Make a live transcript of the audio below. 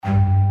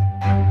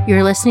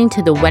You're listening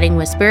to The Wedding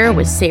Whisperer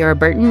with Sarah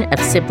Burton of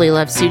Simply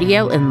Love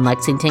Studio in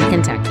Lexington,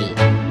 Kentucky.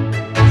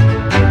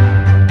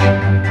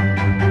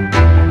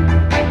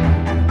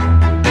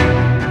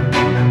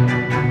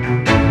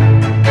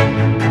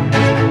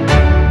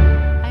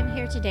 I'm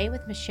here today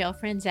with Michelle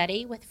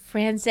Franzetti with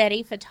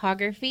Franzetti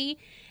Photography.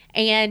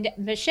 And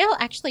Michelle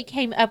actually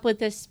came up with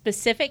this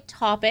specific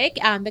topic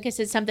because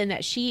it's something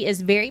that she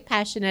is very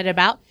passionate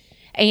about.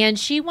 And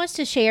she wants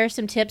to share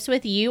some tips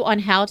with you on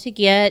how to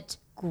get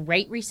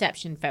great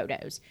reception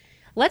photos.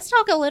 Let's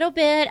talk a little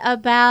bit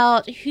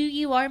about who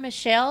you are,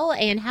 Michelle,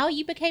 and how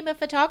you became a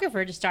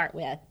photographer to start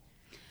with.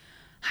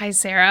 Hi,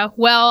 Sarah.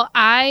 Well,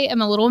 I am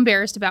a little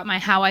embarrassed about my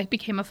how I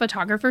became a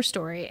photographer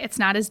story. It's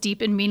not as deep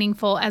and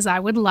meaningful as I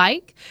would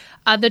like.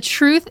 The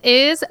truth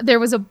is there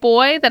was a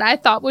boy that I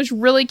thought was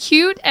really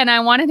cute and I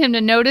wanted him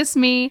to notice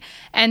me.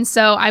 And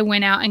so I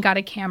went out and got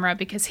a camera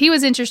because he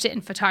was interested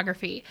in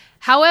photography.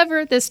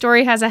 However, this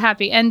story has a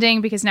happy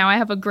ending because now I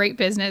have a great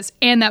business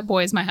and that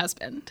boy is my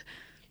husband.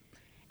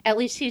 At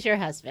least he's your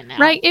husband now.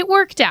 Right. It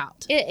worked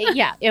out.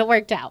 It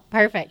worked out.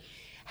 Perfect.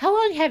 How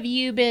long have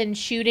you been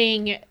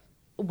shooting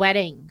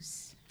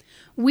weddings?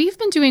 We've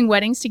been doing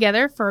weddings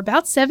together for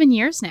about 7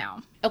 years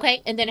now.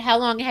 Okay. And then how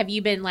long have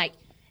you been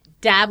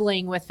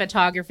dabbling with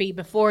photography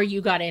before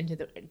you got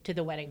into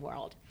the wedding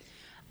world?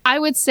 I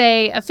would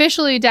say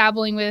officially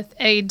dabbling with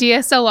a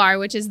DSLR,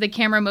 which is the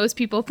camera most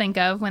people think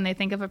of when they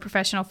think of a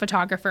professional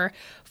photographer,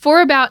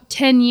 for about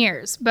 10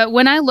 years. But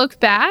when I look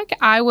back,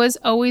 I was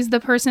always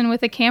the person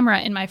with a camera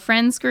in my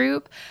friends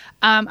group.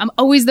 I'm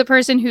always the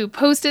person who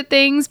posted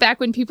things back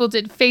when people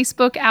did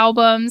Facebook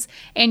albums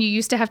and you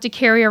used to have to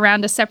carry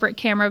around a separate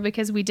camera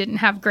because we didn't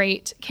have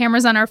great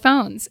cameras on our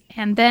phones.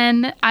 And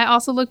then I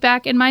also look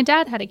back and my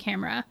dad had a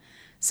camera.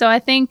 So I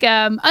think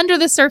under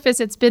the surface,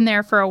 it's been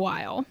there for a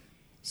while.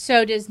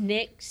 So does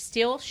Nick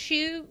still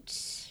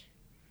shoot?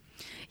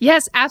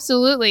 Yes,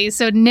 absolutely.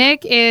 So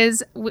Nick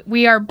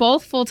we are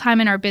both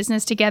full-time in our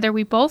business together.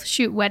 We both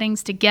shoot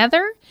weddings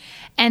together.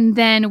 And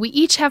then we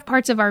each have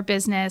parts of our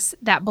business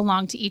that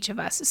belong to each of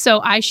us.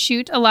 So I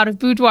shoot a lot of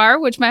boudoir,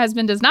 which my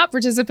husband does not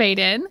participate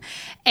in.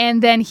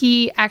 And then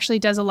he actually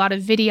does a lot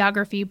of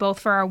videography, both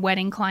for our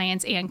wedding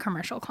clients and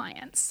commercial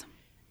clients.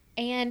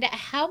 And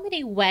how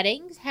many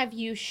weddings have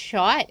you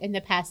shot in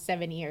the past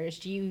 7 years?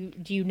 Do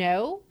you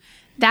know?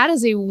 That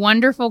is a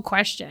wonderful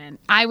question.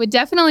 I would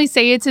definitely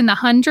say it's in the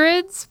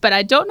hundreds, but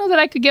I don't know that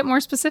I could get more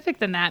specific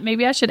than that.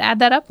 Maybe I should add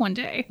that up one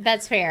day.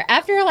 That's fair.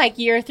 After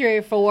year 3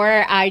 or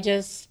 4, I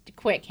just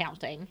quit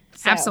counting.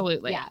 So,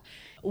 absolutely. Yeah.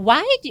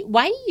 Why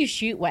do you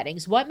shoot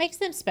weddings? What makes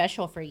them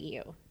special for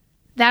you?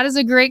 That is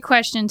a great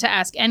question to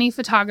ask any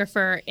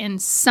photographer in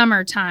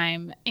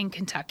summertime in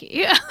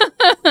Kentucky.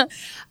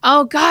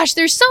 Oh gosh,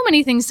 there's so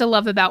many things to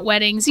love about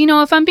weddings. You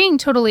know, if I'm being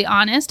totally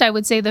honest, I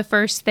would say the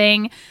first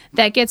thing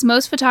that gets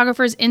most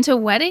photographers into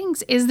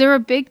weddings is they're a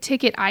big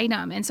ticket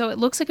item. And so it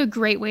looks like a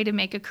great way to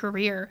make a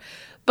career.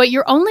 But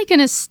you're only going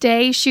to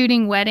stay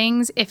shooting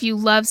weddings if you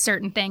love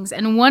certain things.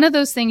 And one of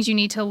those things you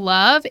need to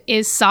love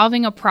is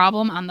solving a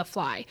problem on the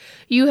fly.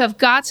 You have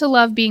got to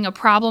love being a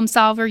problem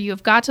solver. You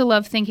have got to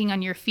love thinking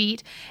on your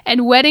feet.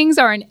 And weddings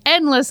are an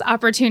endless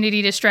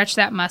opportunity to stretch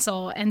that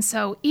muscle. And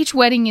so each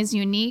wedding is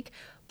unique.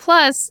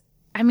 Plus,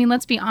 I mean,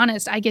 let's be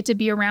honest, I get to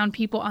be around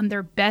people on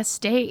their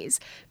best days,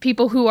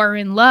 people who are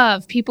in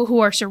love, people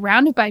who are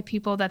surrounded by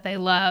people that they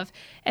love.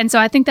 And so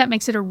I think that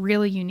makes it a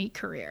really unique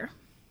career.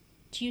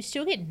 Do you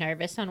still get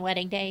nervous on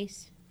wedding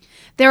days?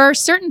 There are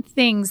certain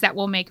things that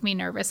will make me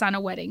nervous on a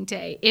wedding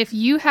day. If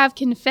you have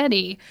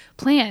confetti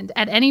planned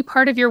at any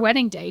part of your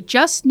wedding day,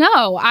 just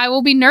know I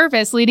will be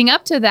nervous leading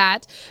up to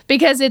that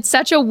because it's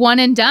such a one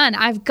and done.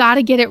 I've got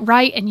to get it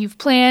right, and you've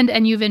planned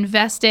and you've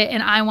invested,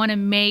 and I want to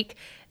make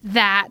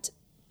that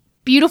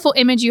beautiful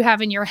image you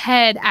have in your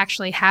head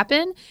actually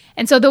happen.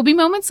 And so there'll be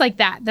moments like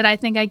that I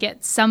think I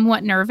get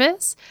somewhat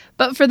nervous.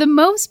 But for the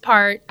most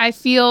part, I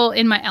feel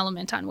in my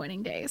element on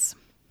wedding days.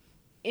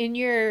 In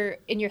your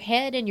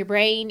head and your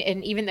brain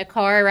and even the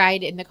car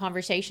ride and the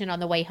conversation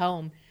on the way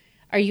home,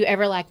 are you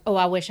ever like, oh,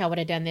 I wish I would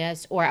have done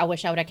this, or I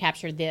wish I would have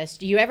captured this?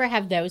 Do you ever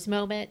have those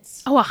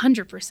moments? Oh,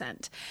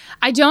 100%.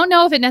 I don't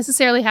know if it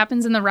necessarily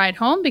happens in the ride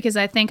home because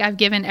I think I've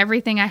given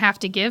everything I have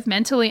to give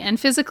mentally and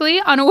physically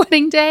on a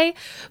wedding day.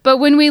 But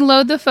when we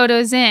load the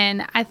photos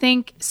in, I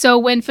think, so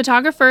when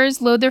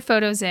photographers load their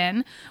photos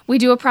in, we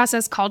do a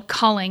process called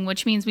culling,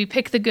 which means we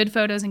pick the good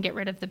photos and get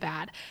rid of the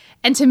bad.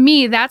 And to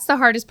me, that's the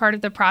hardest part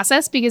of the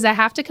process because I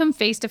have to come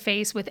face to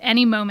face with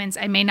any moments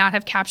I may not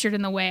have captured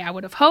in the way I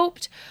would have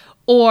hoped,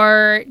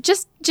 or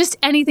just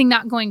anything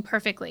not going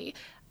perfectly.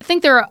 I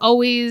think there are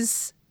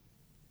always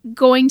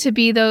going to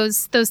be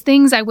those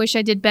things I wish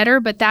I did better,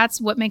 but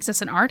that's what makes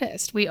us an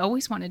artist. We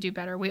always want to do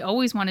better. We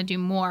always want to do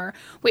more.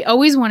 We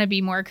always want to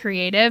be more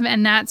creative,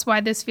 and that's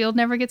why this field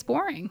never gets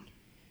boring.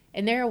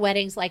 And there are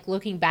weddings,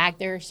 looking back,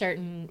 there are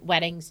certain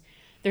weddings,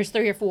 there's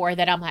 3 or 4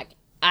 that I'm like,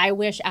 I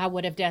wish I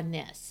would have done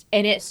this.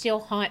 And it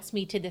still haunts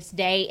me to this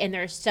day. And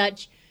they're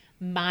such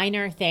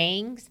minor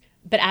things,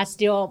 but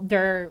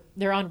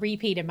they're on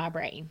repeat in my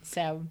brain.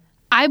 So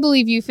I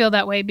believe you feel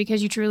that way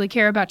because you truly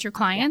care about your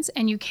clients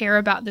and you care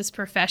about this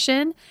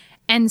profession.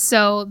 And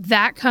so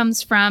that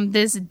comes from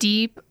this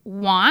deep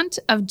want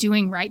of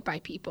doing right by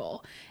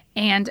people.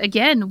 And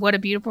again, what a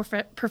beautiful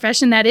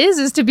profession that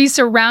is to be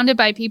surrounded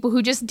by people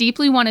who just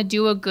deeply want to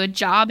do a good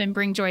job and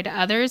bring joy to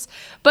others.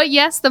 But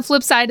yes, the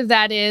flip side of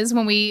that is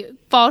when we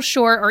fall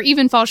short or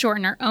even fall short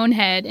in our own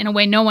head in a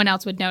way no one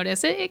else would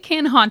notice, it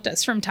can haunt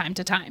us from time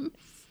to time.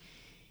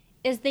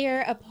 Is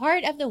there a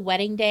part of the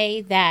wedding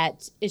day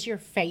that is your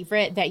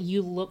favorite that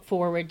you look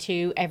forward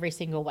to every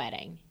single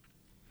wedding?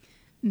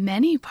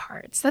 Many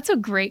parts. That's a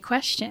great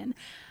question.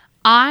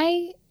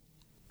 I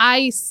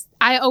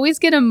always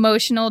get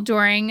emotional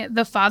during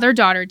the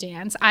father-daughter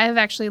dance. I have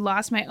actually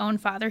lost my own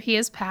father. He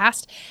has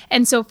passed.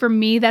 And so for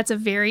me, that's a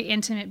very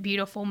intimate,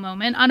 beautiful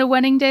moment on a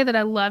wedding day that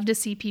I love to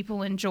see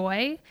people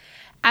enjoy.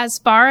 As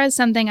far as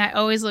something I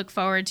always look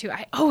forward to,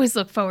 I always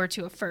look forward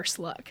to a first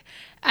look.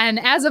 And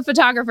as a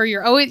photographer,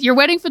 your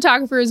wedding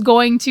photographer is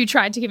going to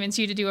try to convince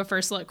you to do a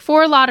first look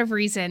for a lot of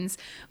reasons.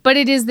 But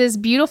it is this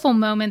beautiful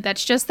moment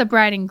that's just the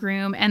bride and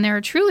groom. And there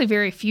are truly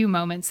very few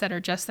moments that are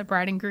just the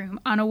bride and groom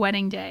on a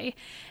wedding day.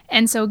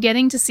 And so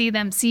getting to see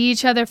them see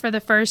each other for the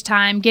first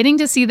time, getting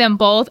to see them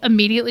both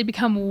immediately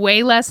become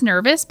way less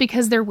nervous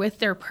because they're with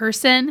their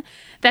person,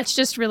 that's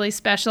just really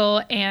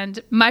special. And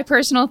my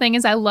personal thing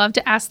is I love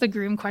to ask the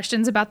groom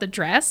questions about the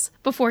dress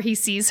before he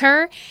sees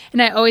her.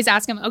 And I always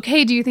ask him,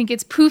 okay, do you think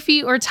it's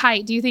poofy or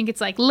tight? Do you think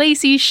it's like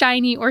lacy,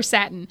 shiny, or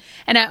satin?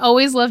 And I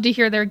always love to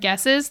hear their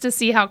guesses to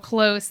see how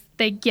close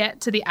they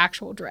get to the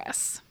actual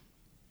dress.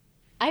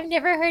 I've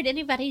never heard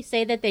anybody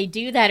say that they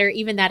do that or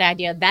even that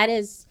idea. That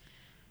is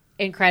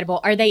incredible.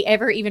 Are they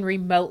ever even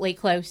remotely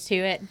close to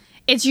it?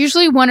 It's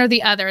usually one or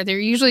the other. They're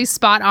usually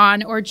spot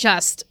on or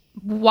just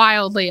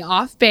wildly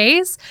off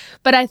base.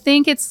 But I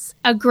think it's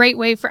a great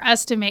way for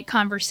us to make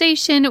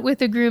conversation with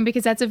the groom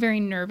because that's a very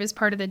nervous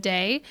part of the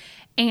day.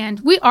 And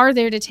we are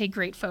there to take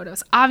great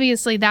photos.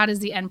 Obviously, that is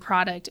the end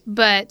product,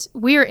 but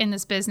we are in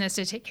this business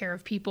to take care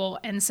of people.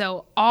 And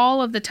so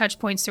all of the touch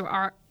points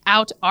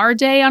throughout our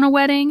day on a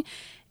wedding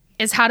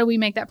is how do we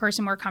make that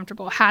person more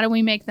comfortable? How do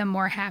we make them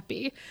more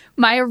happy?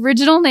 My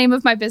original name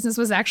of my business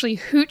was actually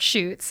Hoot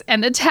Shoots,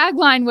 and the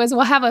tagline was,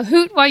 we'll have a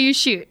hoot while you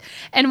shoot.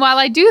 And while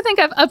I do think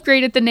I've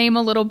upgraded the name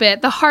a little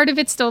bit, the heart of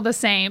it's still the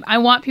same. I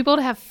want people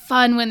to have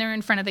fun when they're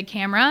in front of the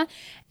camera,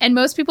 and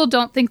most people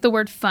don't think the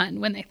word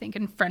fun when they think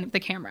in front of the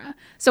camera.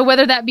 So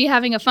whether that be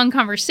having a fun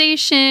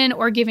conversation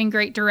or giving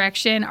great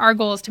direction, our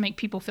goal is to make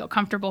people feel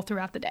comfortable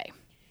throughout the day.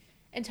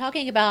 And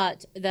talking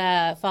about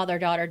the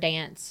father-daughter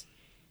dance,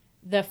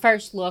 the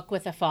first look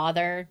with the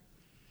father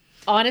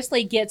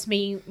honestly gets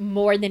me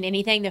more than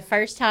anything. The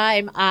first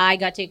time I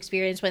got to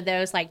experience one of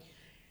those,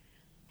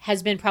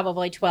 has been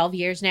probably 12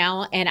 years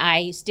now, and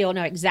I still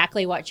know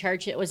exactly what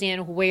church it was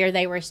in, where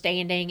they were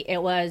standing.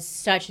 It was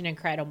such an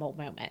incredible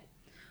moment.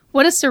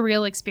 What a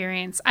surreal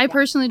experience. I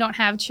personally don't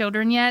have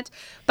children yet,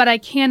 but I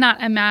cannot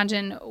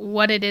imagine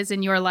what it is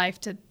in your life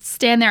to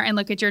stand there and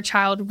look at your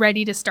child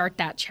ready to start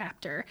that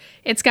chapter.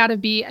 It's got to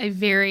be a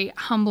very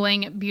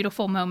humbling,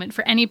 beautiful moment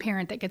for any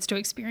parent that gets to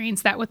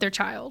experience that with their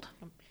child.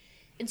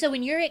 And so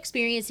when you're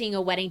experiencing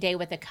a wedding day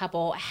with a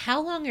couple, how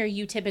long are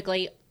you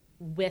typically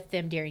with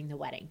them during the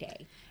wedding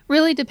day?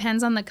 Really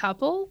depends on the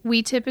couple.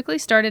 We typically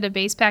start at a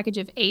base package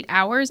of 8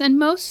 hours, and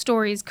most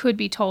stories could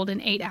be told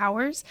in 8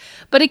 hours.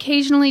 But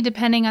occasionally,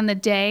 depending on the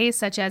day,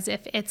 such as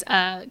if it's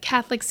a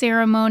Catholic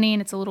ceremony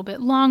and it's a little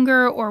bit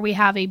longer, or we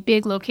have a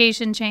big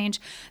location change,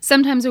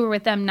 sometimes we're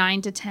with them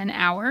 9 to 10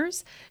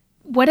 hours.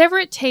 Whatever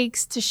it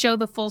takes to show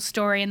the full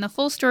story, and the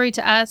full story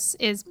to us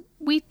is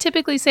we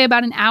typically say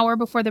about an hour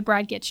before the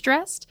bride gets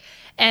dressed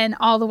and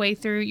all the way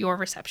through your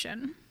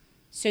reception.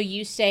 So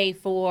you say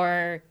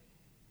for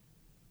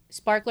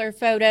sparkler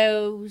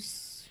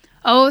photos.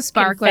 Oh,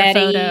 sparkler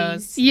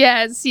confettis. photos.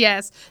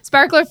 Yes.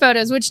 Sparkler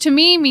photos, which to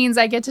me means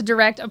I get to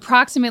direct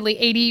approximately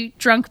 80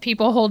 drunk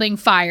people holding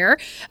fire.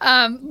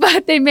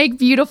 But they make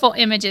beautiful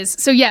images.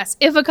 So yes,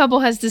 if a couple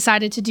has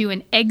decided to do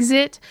an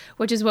exit,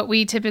 which is what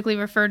we typically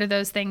refer to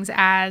those things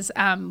as,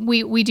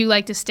 we do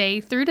like to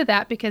stay through to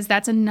that because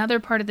that's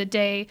another part of the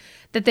day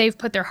that they've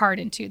put their heart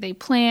into. They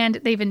planned,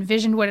 they've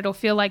envisioned what it'll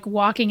feel like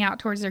walking out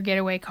towards their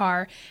getaway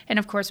car. And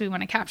of course, we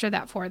want to capture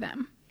that for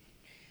them.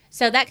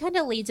 So that kind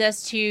of leads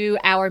us to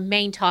our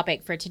main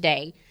topic for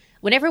today.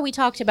 Whenever we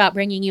talked about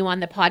bringing you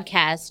on the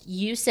podcast,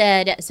 you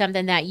said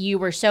something that you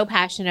were so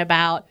passionate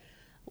about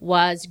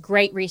was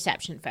great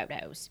reception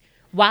photos.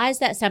 Why is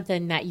that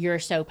something that you're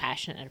so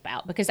passionate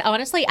about? Because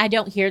honestly, I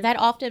don't hear that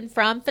often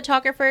from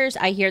photographers.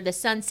 I hear the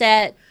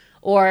sunset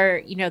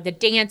or, the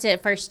dance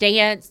at first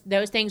dance,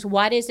 those things.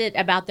 What is it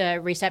about the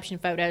reception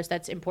photos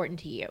that's important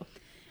to you?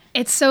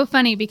 It's so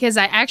funny because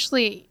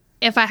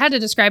if I had to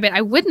describe it,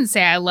 I wouldn't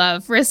say I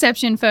love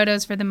reception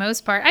photos for the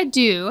most part. I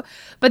do,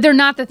 but they're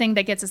not the thing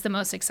that gets us the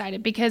most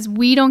excited because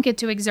we don't get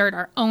to exert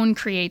our own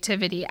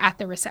creativity at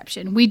the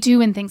reception. We do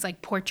in things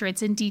like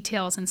portraits and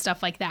details and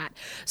stuff like that.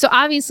 So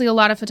obviously a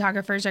lot of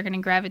photographers are going to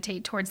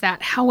gravitate towards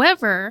that.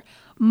 However,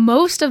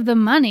 most of the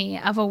money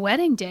of a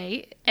wedding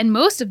day and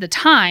most of the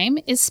time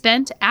is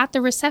spent at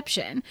the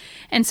reception.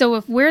 And so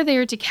if we're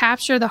there to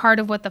capture the heart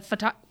of what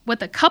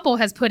the couple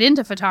has put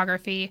into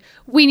photography,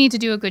 we need to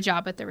do a good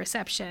job at the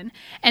reception.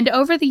 And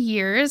over the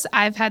years,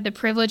 I've had the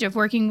privilege of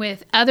working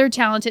with other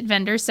talented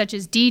vendors such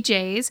as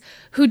DJs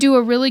who do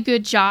a really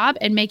good job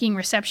at making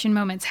reception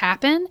moments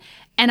happen.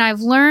 And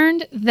I've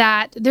learned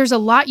that there's a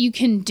lot you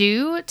can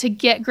do to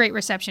get great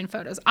reception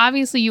photos.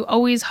 Obviously, you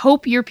always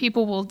hope your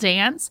people will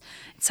dance.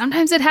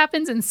 Sometimes it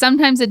happens and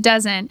sometimes it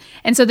doesn't.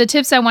 And so the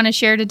tips I want to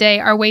share today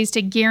are ways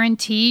to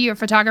guarantee your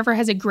photographer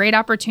has a great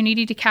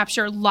opportunity to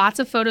capture lots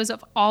of photos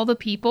of all the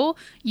people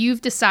you've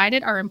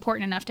decided are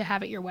important enough to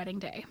have at your wedding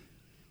day.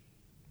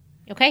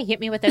 Okay, hit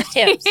me with those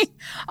tips.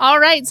 All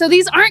right. So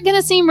these aren't going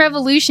to seem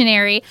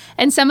revolutionary,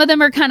 and some of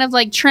them are kind of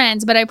like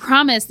trends, but I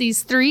promise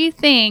these 3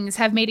 things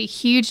have made a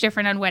huge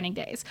difference on wedding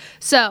days.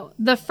 So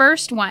the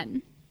first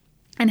one,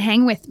 and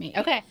hang with me,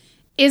 okay,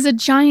 is a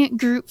giant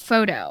group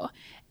photo.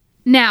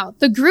 Now,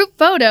 the group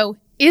photo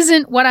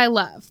isn't what I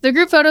love. The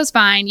group photo's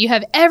fine. You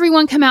have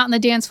everyone come out on the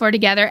dance floor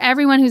together,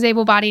 everyone who's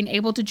able-bodied and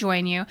able to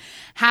join you,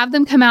 have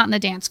them come out on the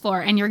dance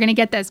floor, and you're going to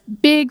get this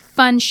big,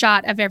 fun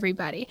shot of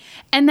everybody.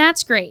 And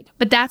that's great,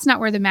 but that's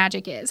not where the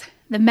magic is.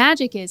 The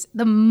magic is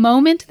the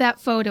moment that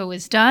photo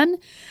is done,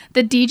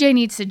 the DJ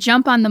needs to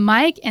jump on the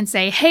mic and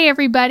say, hey,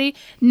 everybody,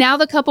 now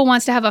the couple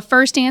wants to have a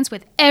first dance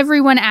with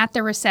everyone at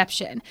the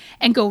reception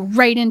and go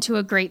right into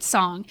a great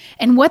song.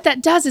 And what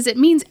that does is it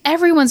means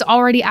everyone's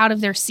already out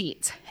of their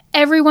seats.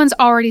 Everyone's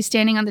already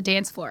standing on the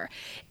dance floor.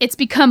 It's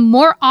become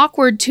more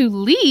awkward to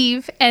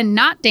leave and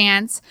not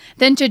dance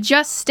than to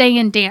just stay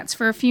and dance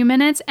for a few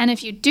minutes. And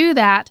if you do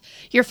that,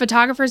 your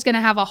photographer is going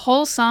to have a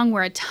whole song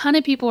where a ton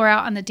of people are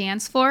out on the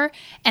dance floor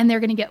and they're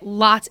going to get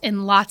lots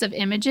and lots of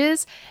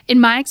images. In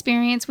my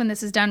experience, when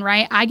this is done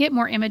right, I get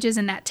more images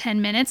in that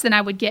 10 minutes than I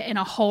would get in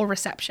a whole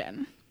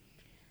reception.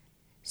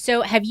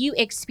 So have you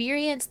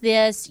experienced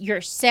this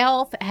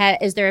yourself?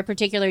 Is there a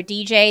particular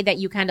DJ that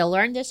you kind of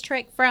learned this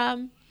trick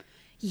from?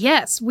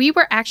 Yes, we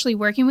were actually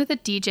working with a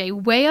DJ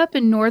way up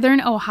in northern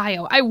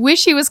Ohio. I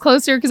wish he was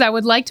closer because I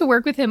would like to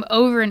work with him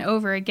over and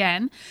over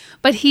again.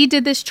 But he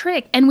did this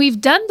trick, and we've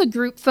done the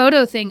group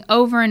photo thing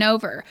over and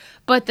over.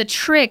 But the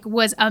trick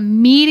was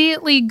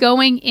immediately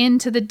going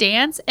into the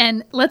dance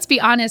and, let's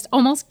be honest,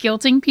 almost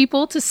guilting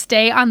people to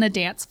stay on the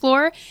dance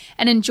floor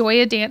and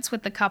enjoy a dance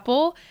with the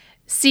couple.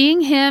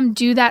 Seeing him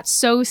do that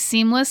so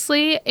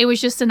seamlessly, it was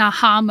just an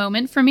aha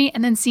moment for me.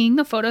 And then seeing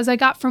the photos I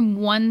got from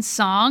one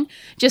song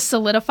just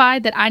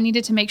solidified that I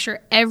needed to make sure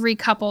every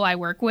couple I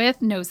work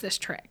with knows this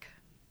trick.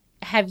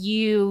 Have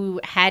you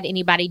had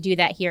anybody do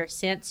that here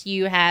since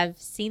you have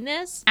seen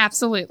this?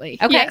 Absolutely.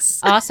 Okay. Yes.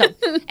 Awesome.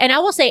 And I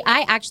will say,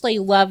 I actually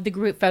love the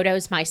group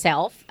photos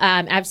myself.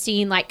 I've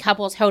seen like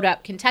couples hold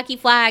up Kentucky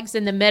flags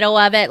in the middle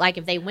of it, like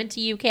if they went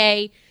to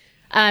UK.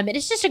 And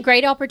it's just a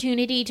great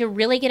opportunity to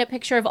really get a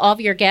picture of all of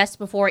your guests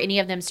before any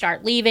of them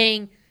start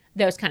leaving,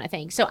 those kind of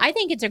things. So I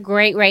think it's a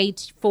great way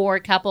for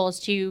couples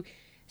to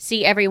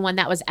see everyone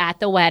that was at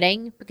the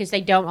wedding because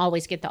they don't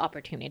always get the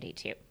opportunity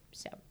to.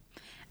 So,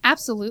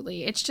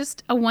 absolutely. It's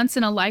just a once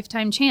in a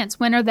lifetime chance.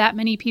 When are that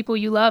many people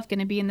you love going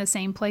to be in the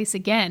same place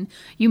again?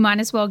 You might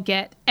as well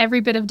get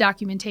every bit of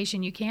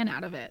documentation you can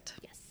out of it.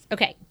 Yes.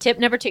 Okay. Tip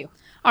number 2.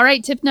 All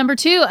right, tip number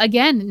 2,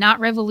 again, not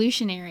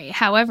revolutionary.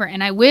 However,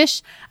 and I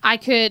wish I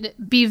could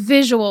be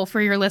visual for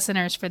your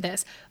listeners for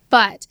this,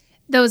 but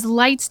those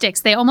light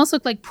sticks, they almost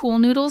look like pool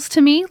noodles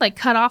to me, like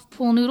cut off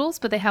pool noodles,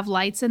 but they have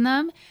lights in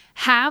them.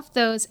 Have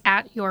those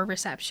at your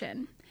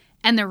reception.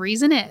 And the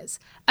reason is,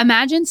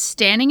 imagine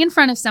standing in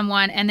front of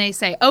someone and they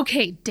say,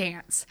 okay,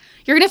 dance.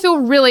 You're going to feel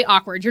really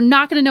awkward. You're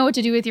not going to know what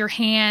to do with your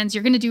hands.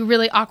 You're going to do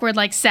really awkward,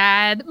 like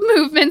sad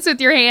movements with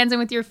your hands and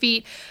with your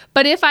feet.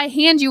 But if I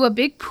hand you a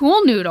big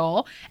pool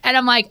noodle and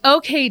I'm like,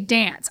 okay,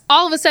 dance,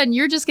 all of a sudden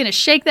you're just going to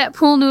shake that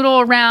pool noodle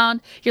around.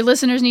 Your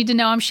listeners need to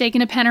know I'm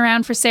shaking a pen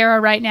around for Sarah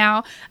right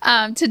now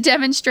to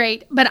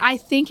demonstrate. But I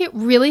think it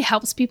really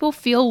helps people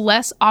feel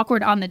less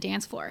awkward on the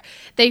dance floor.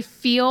 They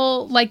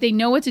feel like they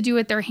know what to do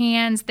with their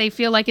hands. They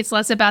feel like it's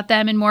less about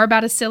them and more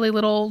about a silly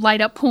little light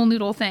up pool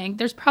noodle thing.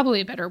 There's probably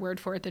a better word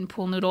for it than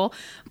pool noodle,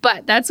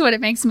 but that's what it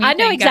makes me think.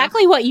 I know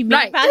exactly what you mean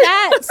right. by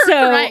that.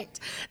 So right.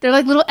 They're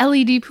like little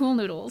LED pool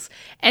noodles.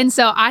 And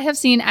so I have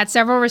seen at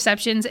several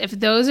receptions, if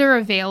those are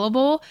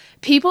available,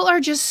 people are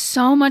just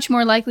so much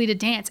more likely to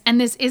dance. And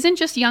this isn't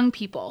just young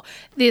people.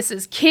 This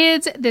is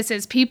kids. This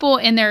is people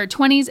in their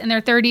 20s and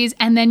their 30s,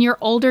 and then your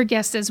older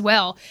guests as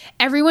well.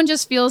 Everyone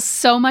just feels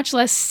so much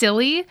less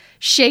silly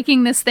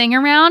shaking this thing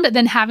around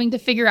than having to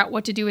figure out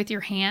what to do with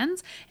your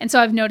hands. And so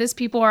I've noticed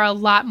people are a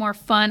lot more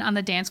fun on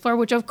the dance floor,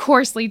 which of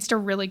course leads to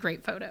really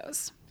great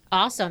photos.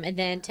 Awesome. And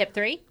then tip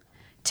 3?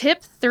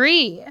 Tip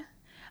 3.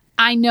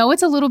 I know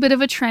it's a little bit of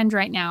a trend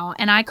right now,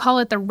 and I call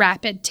it the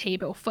rapid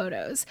table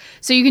photos.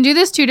 So you can do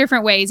this two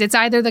different ways. It's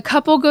either the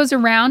couple goes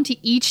around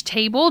to each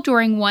table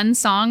during one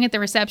song at the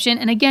reception,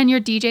 and again, your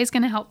DJ is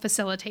going to help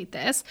facilitate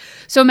this.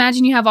 So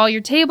imagine you have all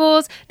your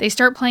tables, they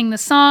start playing the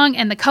song,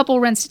 and the couple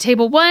runs to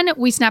table 1,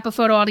 we snap a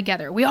photo all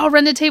together. We all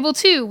run to table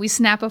 2, we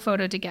snap a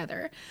photo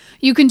together.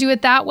 You can do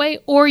it that way,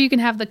 or you can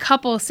have the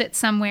couple sit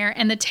somewhere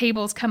and the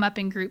tables come up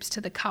in groups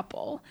to the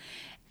couple.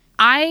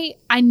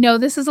 I know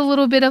this is a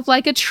little bit of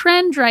like a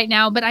trend right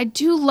now, but I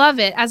do love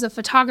it as a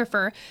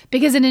photographer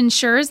because it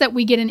ensures that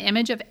we get an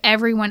image of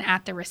everyone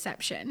at the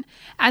reception.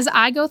 As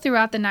I go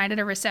throughout the night at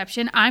a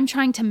reception, I'm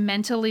trying to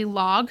mentally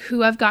log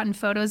who I've gotten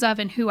photos of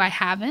and who I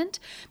haven't,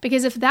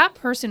 because if that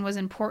person was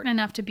important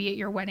enough to be at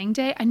your wedding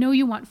day, I know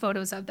you want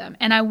photos of them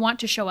and I want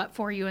to show up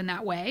for you in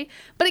that way.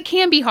 But it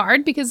can be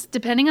hard because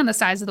depending on the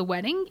size of the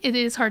wedding, it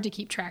is hard to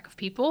keep track of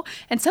people,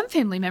 and some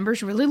family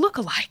members really look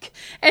alike.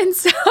 And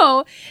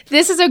so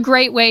this is a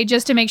great way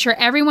just to make sure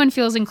everyone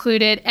feels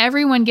included.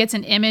 Everyone gets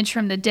an image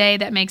from the day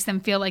that makes them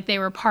feel like they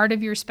were part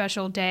of your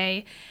special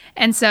day.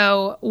 And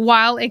so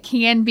while it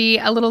can be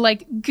a little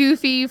like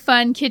goofy,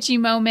 fun, kitschy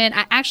moment,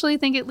 I actually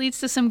think it leads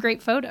to some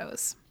great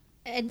photos.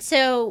 And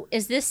so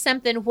is this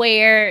something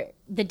where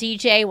the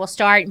DJ will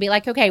start and be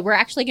like, okay, we're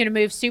actually going to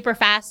move super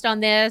fast on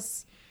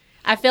this?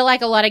 I feel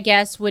like a lot of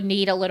guests would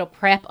need a little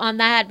prep on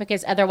that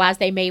because otherwise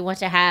they may want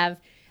to have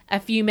a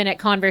few minute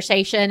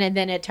conversation and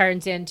then it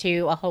turns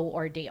into a whole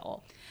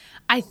ordeal.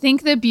 I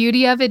think the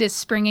beauty of it is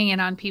springing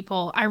it on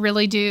people. I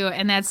really do.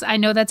 And I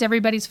know that's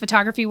everybody's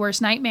photography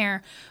worst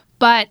nightmare,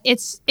 but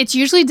it's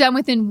usually done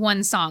within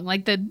one song.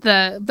 Like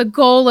the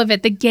goal of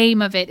it, the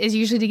game of it is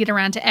usually to get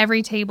around to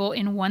every table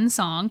in one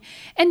song.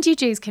 And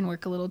DJs can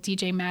work a little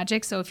DJ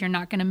magic. So if you're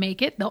not going to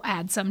make it, they'll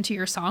add some to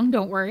your song.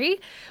 Don't worry.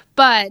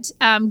 But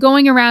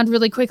going around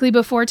really quickly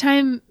before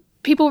time,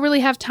 people really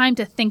have time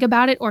to think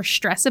about it or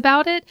stress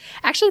about it.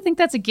 I actually think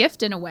that's a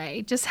gift in a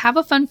way. Just have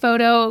a fun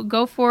photo,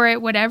 go for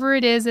it, whatever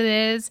it is,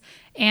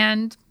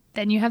 and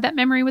then you have that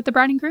memory with the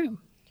bride and groom.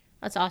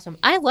 That's awesome.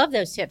 I love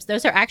those tips.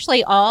 Those are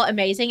actually all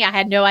amazing. I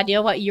had no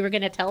idea what you were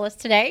going to tell us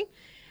today.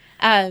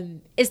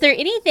 Is there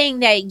anything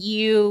that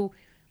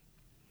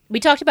we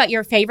talked about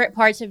your favorite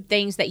parts of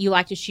things that you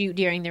like to shoot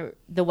during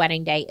the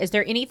wedding day. Is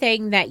there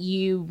anything that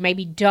you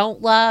maybe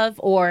don't love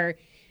or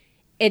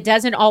it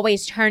doesn't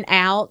always turn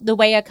out the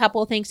way a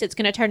couple thinks it's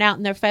going to turn out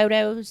in their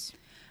photos?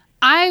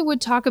 I would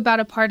talk about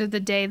a part of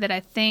the day that I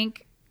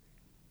think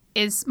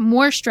is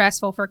more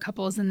stressful for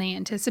couples than they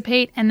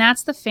anticipate, and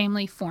that's the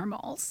family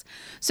formals.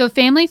 So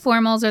family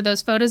formals are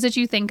those photos that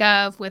you think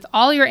of with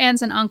all your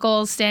aunts and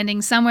uncles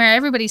standing somewhere,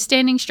 everybody's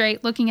standing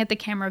straight, looking at the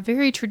camera,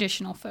 very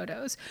traditional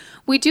photos.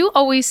 We do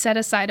always set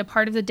aside a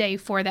part of the day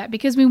for that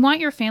because we want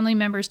your family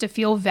members to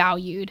feel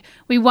valued.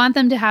 We want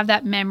them to have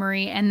that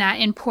memory and that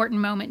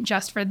important moment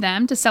just for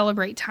them to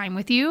celebrate time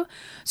with you.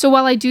 So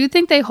while I do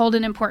think they hold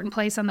an important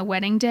place on the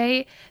wedding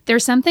day,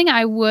 there's something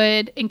I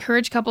would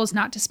encourage couples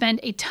not to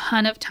spend a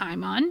ton of time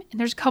on, and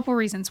there's a couple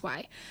reasons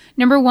why.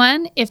 Number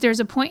one, if there's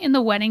a point in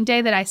the wedding day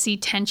that I see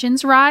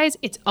tensions rise,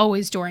 it's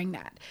always during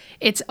that.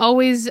 It's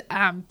always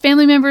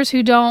family members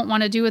who don't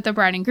want to do what the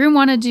bride and groom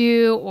want to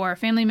do, or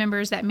family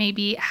members that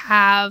maybe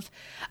have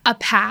a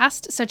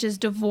past, such as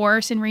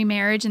divorce and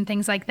remarriage and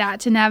things like that,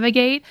 to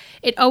navigate.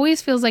 It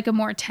always feels like a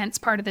more tense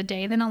part of the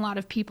day than a lot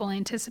of people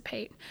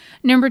anticipate.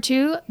 Number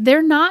two,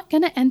 they're not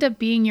going to end up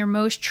being your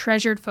most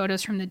treasured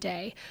photos from the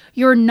day.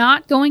 You're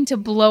not going to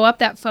blow up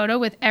that photo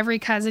with every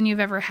cousin you've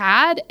ever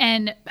had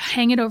and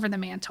hang it over the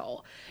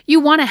mantle. You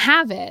want to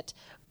have it,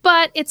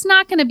 but it's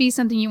not going to be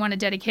something you want to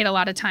dedicate a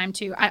lot of time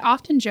to. I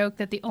often joke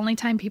that the only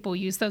time people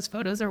use those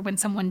photos are when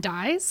someone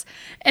dies.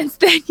 And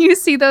then you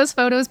see those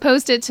photos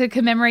posted to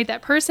commemorate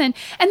that person.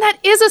 And that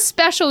is a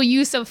special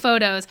use of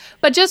photos.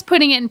 But just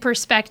putting it in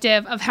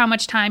perspective of how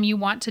much time you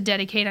want to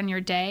dedicate on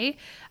your day,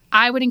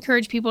 I would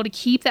encourage people to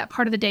keep that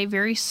part of the day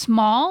very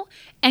small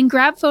and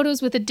grab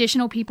photos with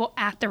additional people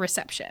at the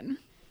reception.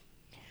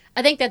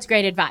 I think that's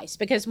great advice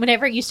because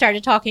whenever you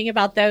started talking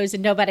about those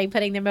and nobody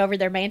putting them over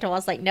their mantle, I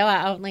was like, no,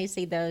 I only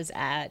see those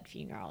at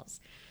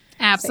funerals.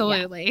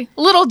 Absolutely. So, yeah.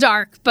 A little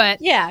dark,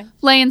 but yeah,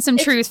 laying some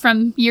truth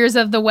from years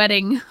of the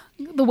wedding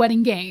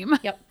game.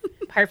 Yep.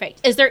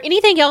 Perfect. Is there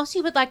anything else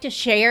you would like to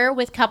share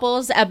with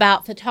couples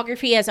about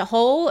photography as a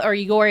whole or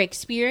your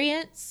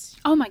experience?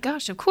 Oh my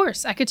gosh, of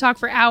course. I could talk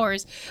for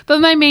hours. But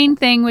my main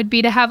thing would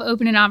be to have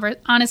open and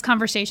honest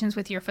conversations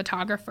with your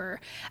photographer,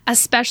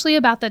 especially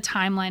about the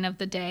timeline of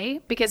the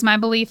day, because my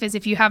belief is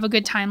if you have a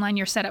good timeline,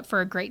 you're set up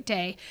for a great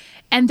day.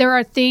 And there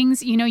are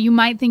things, you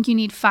might think you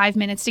need 5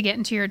 minutes to get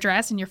into your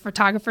dress and your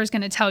photographer is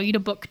going to tell you to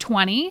book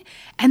 20.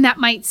 And that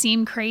might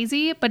seem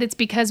crazy, but it's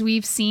because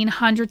we've seen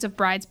hundreds of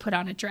brides put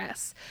on a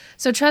dress.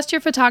 So trust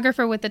your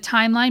photographer with the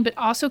timeline, but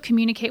also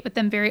communicate with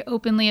them very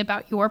openly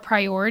about your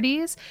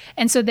priorities.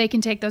 And so they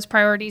can take those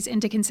priorities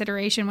into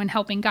consideration when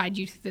helping guide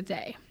you through the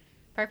day.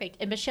 Perfect.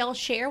 And Michelle,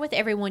 share with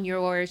everyone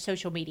your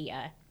social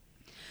media.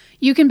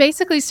 You can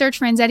basically search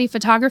Franzetti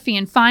Photography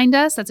and find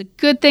us. That's a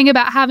good thing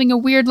about having a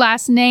weird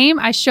last name.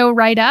 I show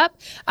right up.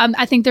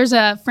 I think there's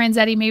a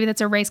Franzetti, maybe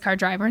that's a race car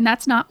driver, and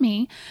that's not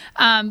me.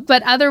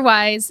 But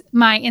otherwise,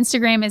 my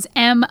Instagram is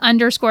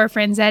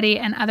m_Franzetti,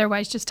 and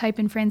otherwise just type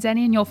in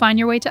Franzetti and you'll find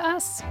your way to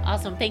us.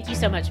 Awesome. Thank you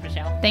so much,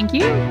 Michelle. Thank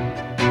you.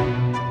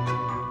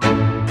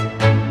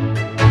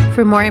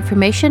 For more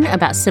information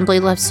about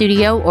Simply Love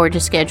Studio or to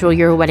schedule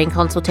your wedding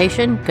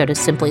consultation, go to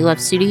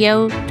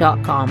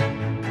simplylovestudio.com.